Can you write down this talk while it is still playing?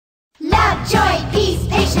Love, joy, peace,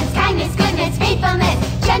 patience, kindness, goodness,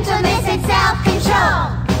 faithfulness, gentleness, and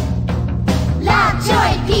self-control. Love,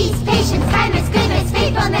 joy, peace, patience, kindness, goodness,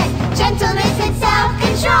 faithfulness, gentleness, and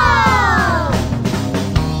self-control.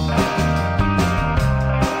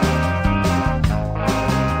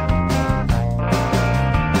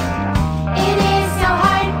 It is so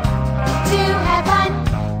hard to have fun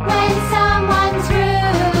when someone's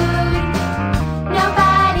rude.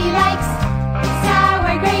 Nobody likes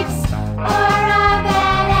sour grapes or a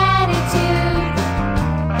bad attitude.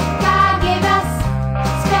 God gave us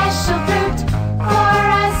special fruit for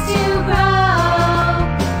us to grow.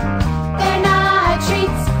 They're not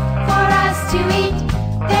treats for us to eat,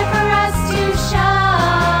 they're for us to show.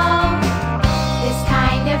 This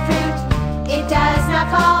kind of fruit, it does not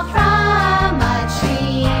fall from a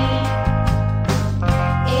tree.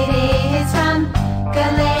 It is from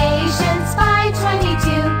Galatians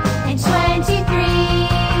 5:22 and 23.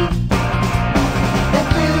 The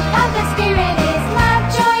fruit of the Spirit is love,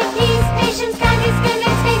 joy, peace, patience, kindness,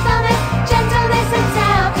 goodness, faithfulness, gentleness, and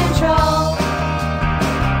self-control.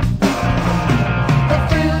 The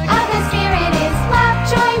fruit of the Spirit is love,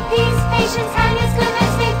 joy, peace, patience, kindness,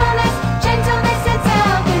 goodness, faithfulness, gentleness, and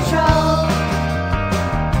self-control.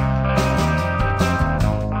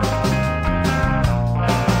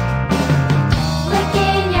 Look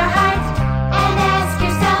in your heart and ask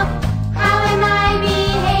yourself, how am I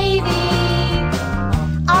behaving?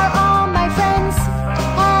 Are all my friends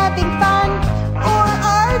having fun, or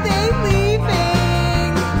are they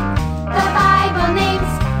leaving? The Bible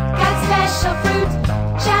names God's special fruit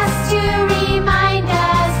just to remind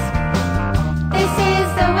us this is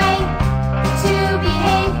the way to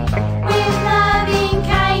behave with loving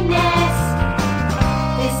kindness.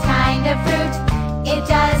 This kind of fruit, it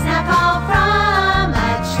does not fall from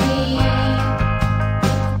a tree.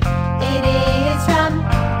 It is from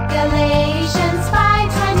Galatians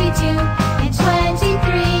 5:22 and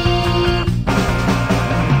 23.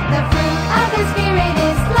 The fruit of the Spirit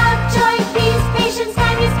is love, joy, peace, patience,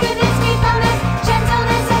 kindness, goodness, faithfulness,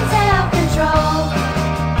 gentleness, and self-control.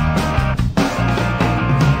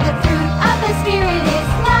 The fruit of the Spirit is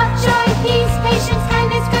love, joy, peace, patience,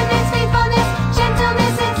 kindness, goodness, faithfulness,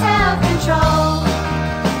 gentleness, and self-control.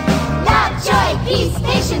 Love, joy, peace,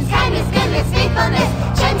 patience, kindness, goodness, faithfulness,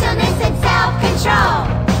 gentleness, and self-control.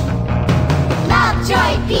 Love,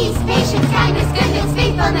 joy, peace, patience, kindness, goodness,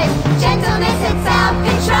 faithfulness, gentleness, and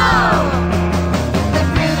self-control. The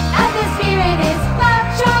fruit of the Spirit is love,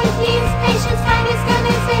 joy, peace, patience, kindness,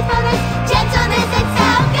 goodness, faithfulness, gentleness, and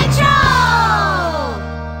self-control.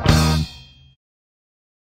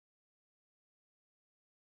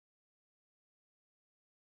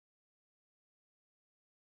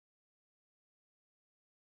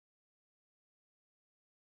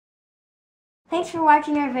 Thanks for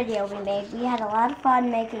watching our video we made. We had a lot of fun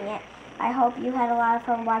making it. I hope you had a lot of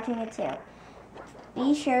fun watching it too.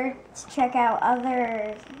 Be sure to check out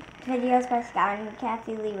other videos by Scott and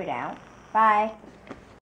Kathy Lieberdown. Bye.